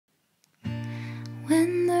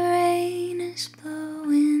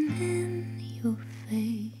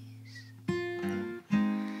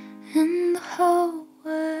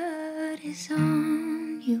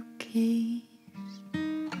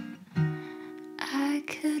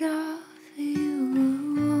could offer you a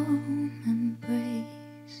warm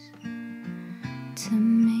embrace to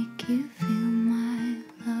make you feel my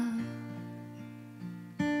love.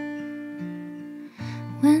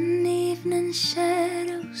 When evening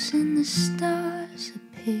shadows and the stars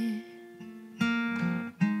appear,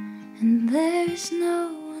 and there is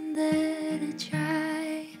no one there to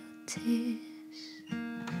dry your tears,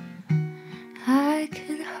 I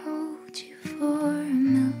could hold you for a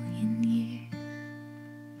million years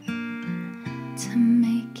to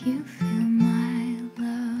make you feel my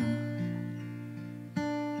love.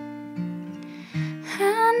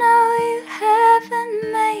 I know you haven't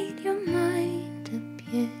made your mind up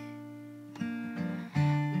yet,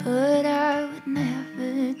 but I would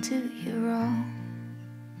never do you wrong.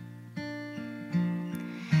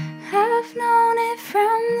 I've known it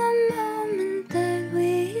from the moment that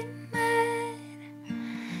we met,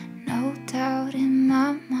 no doubt in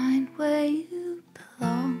my mind where you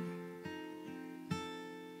belong.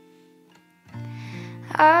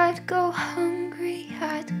 I'd go hungry,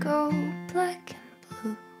 I'd go black and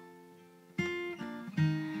blue,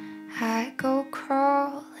 I'd go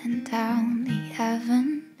crawling down the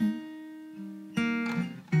avenue.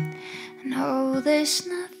 No, there's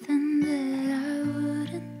nothing that I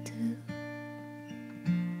wouldn't do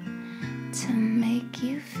to make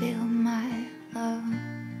you feel my love.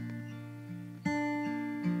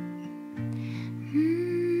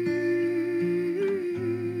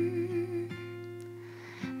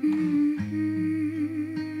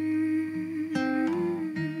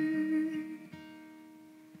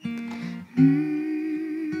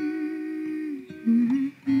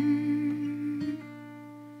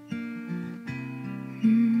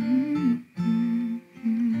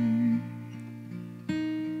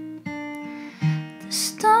 The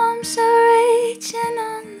storms are raging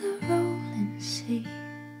on the rolling sea,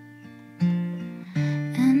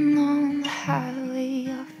 and on the highway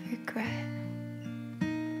of regret,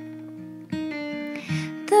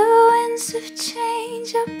 the winds of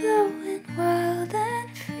change are blowing wild and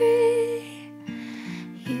free.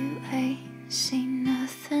 You ain't seen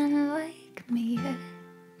nothing like me yet.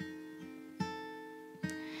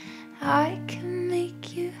 I can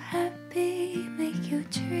make you happy, make your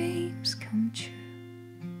dreams come true.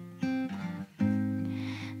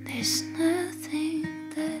 There's nothing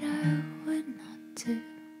that I would not do.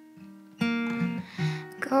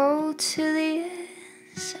 Go to the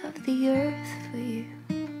ends of the earth for you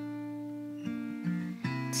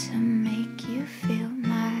to make you feel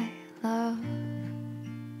my love,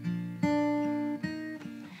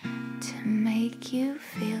 to make you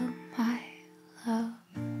feel my love.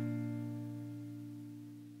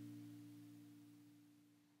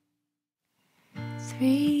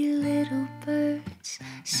 Three little birds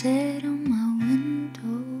sat on my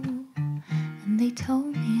window, and they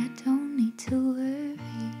told me I don't need to worry.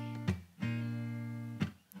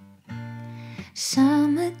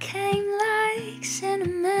 Summer came like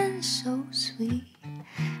cinnamon, so sweet.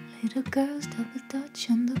 Little girls double dutch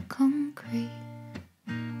on the concrete.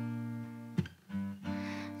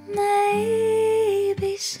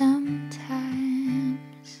 Maybe sometimes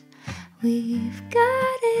we've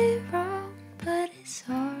got it wrong, but it's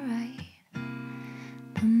alright.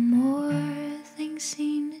 The more things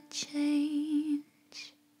seem to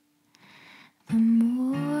change, the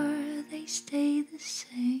more they stay the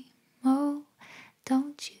same. Oh,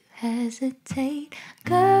 don't you hesitate,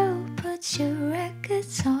 girl, put your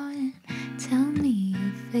records on. Tell me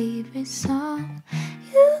your favorite song.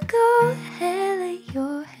 You go ahead, lay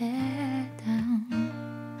your head down.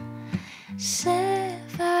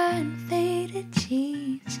 Seven faded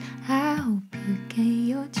jeans, I hope you get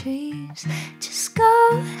your dreams. Just go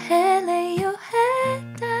ahead, lay your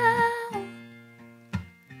head down.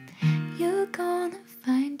 You're gonna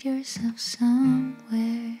find yourself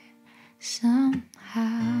somewhere,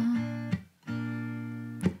 somehow.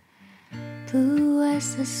 Blue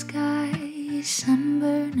as the sky,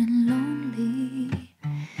 sunburned and lonely,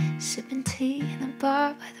 sipping tea in a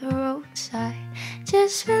bar by the roadside.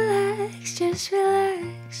 Just relax, just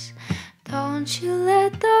relax. Don't you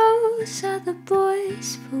let those other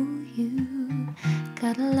boys fool you.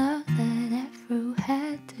 Gotta love that Afro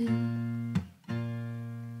hat too.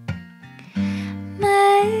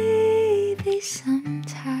 Maybe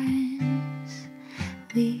sometimes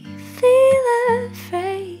we feel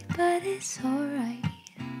afraid, but it's alright.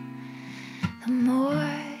 The more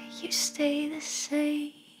you stay the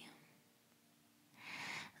same,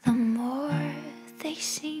 the more they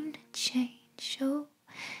seem to change. Oh,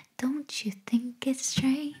 don't you think it's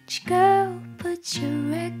strange? Girl, put your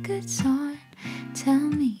records on. Tell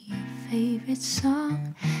me your favorite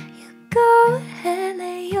song. You go ahead,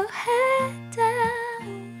 lay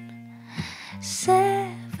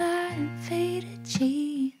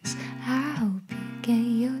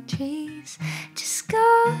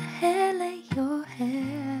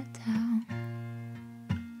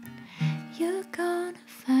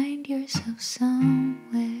yourself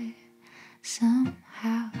somewhere,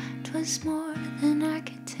 somehow. 'Twas more than I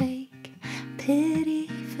could take. Pity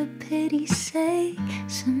for pity's sake.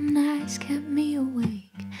 Some nights kept me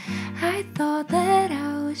awake. I thought that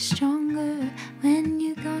I was stronger. When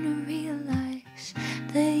you gonna realize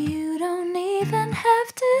that you don't even have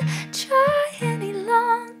to try any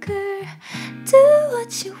longer? Do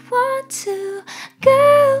what you want to,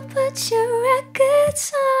 girl, put your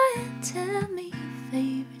records on and tell me your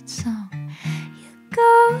favorite song. You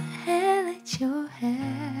go ahead, let your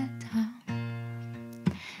hair down.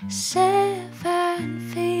 Sapphire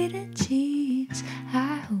faded jeans,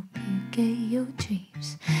 I hope you get your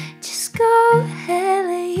dreams. Just go ahead,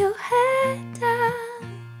 lay your head down.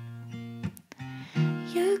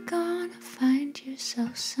 You're gonna find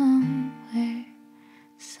yourself somewhere,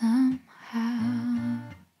 somehow.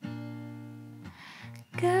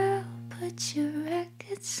 Girl, put your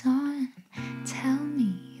records on, tell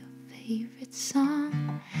me your favorite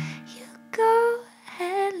song. You go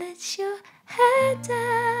ahead, let your head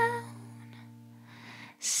down.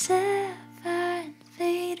 Sapphire and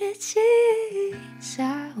faded jeans,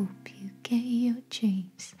 I hope you get your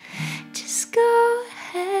dreams. Just go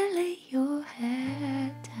ahead, lay your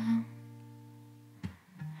head down.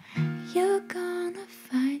 You're gonna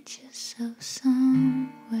find yourself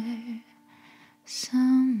somewhere,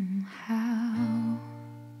 somehow.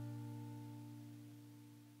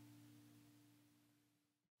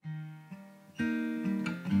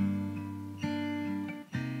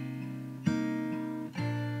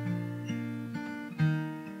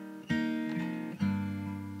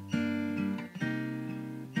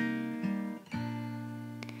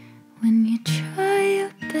 When you try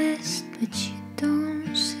your best but you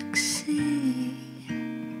don't succeed,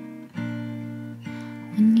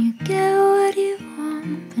 when you get what you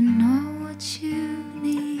want but not what you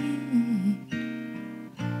need,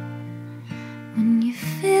 when you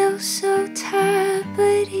feel so tired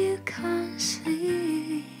but you can't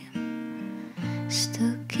sleep,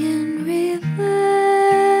 stuck in reverse,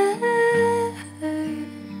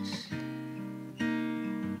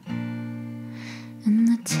 and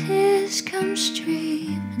the tears come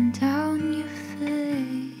streaming down your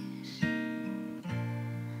face,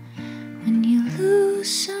 when you lose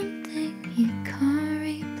something you can't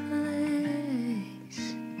replace,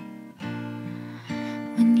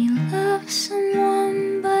 when you love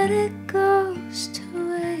someone but it goes to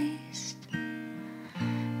waste.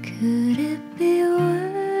 Could it be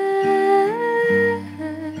worse?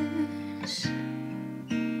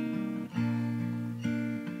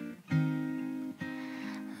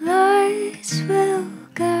 Lights will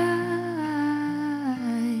guide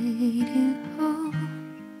you home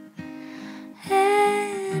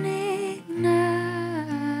and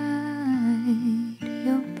ignite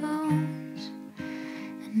your bones,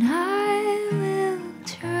 and I will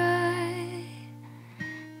try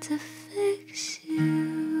to fix you.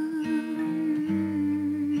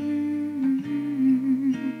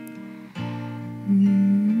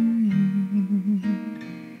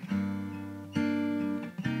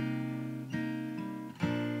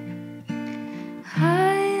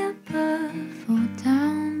 High above or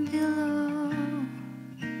down below,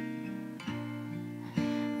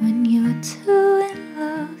 when you were too in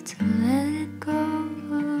love to let it go.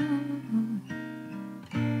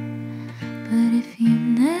 But if you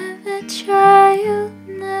never try, you'll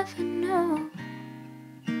never know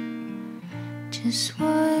just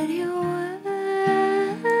what you're worth.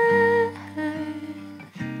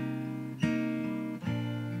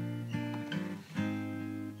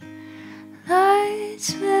 Lights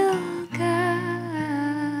will guide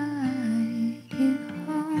you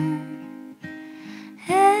home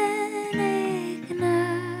and ignite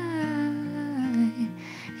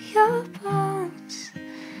your bones,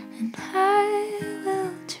 and I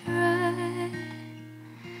will try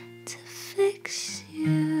to fix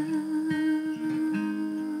you.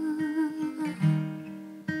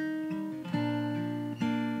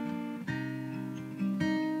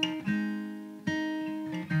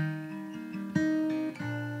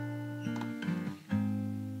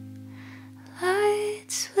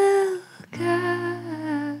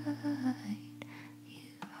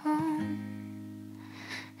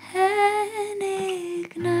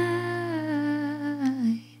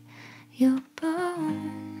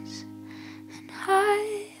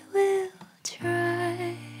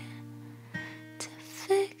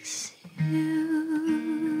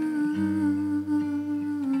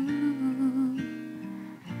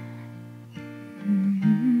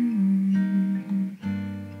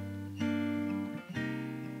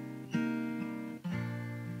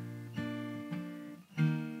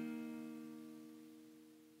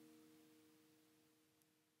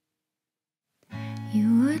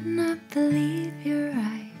 would not believe your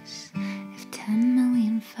eyes if 10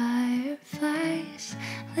 million fireflies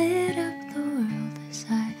lit up the world as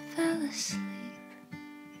I fell asleep.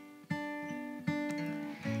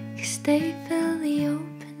 'Cause they fill the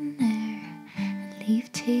open air and leave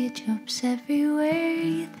teardrops everywhere.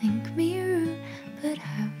 You think me rude, but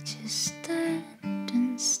I would just stand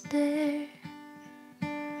and stare.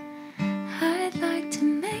 I'd like to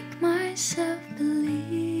make myself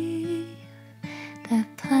believe that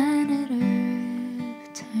planet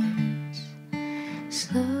Earth turns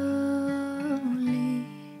slowly.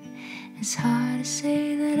 It's hard to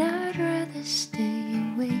say that I'd rather stay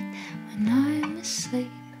awake when I'm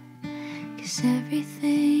asleep, 'cause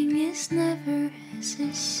everything is never as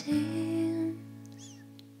it seems.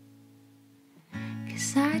 'Cause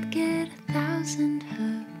I'd get 1,000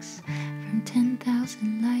 hugs from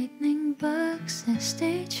 10,000 lightning bugs as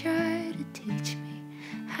they try to teach me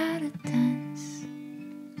how to dance.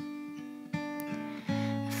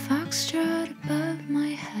 A foxtrot above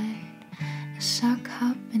my head, a sock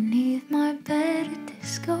hop beneath my bed, a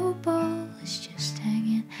disco ball is just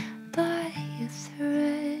hanging by a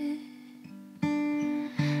thread.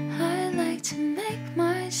 I like to make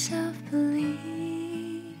myself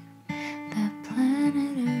believe that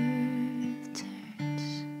planet Earth turns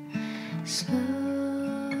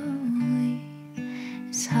slowly.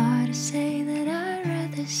 It's hard to say that I'd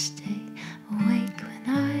rather stay awake when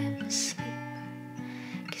I'm asleep,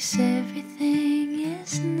 'cause everything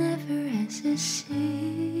is never as it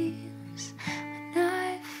seems.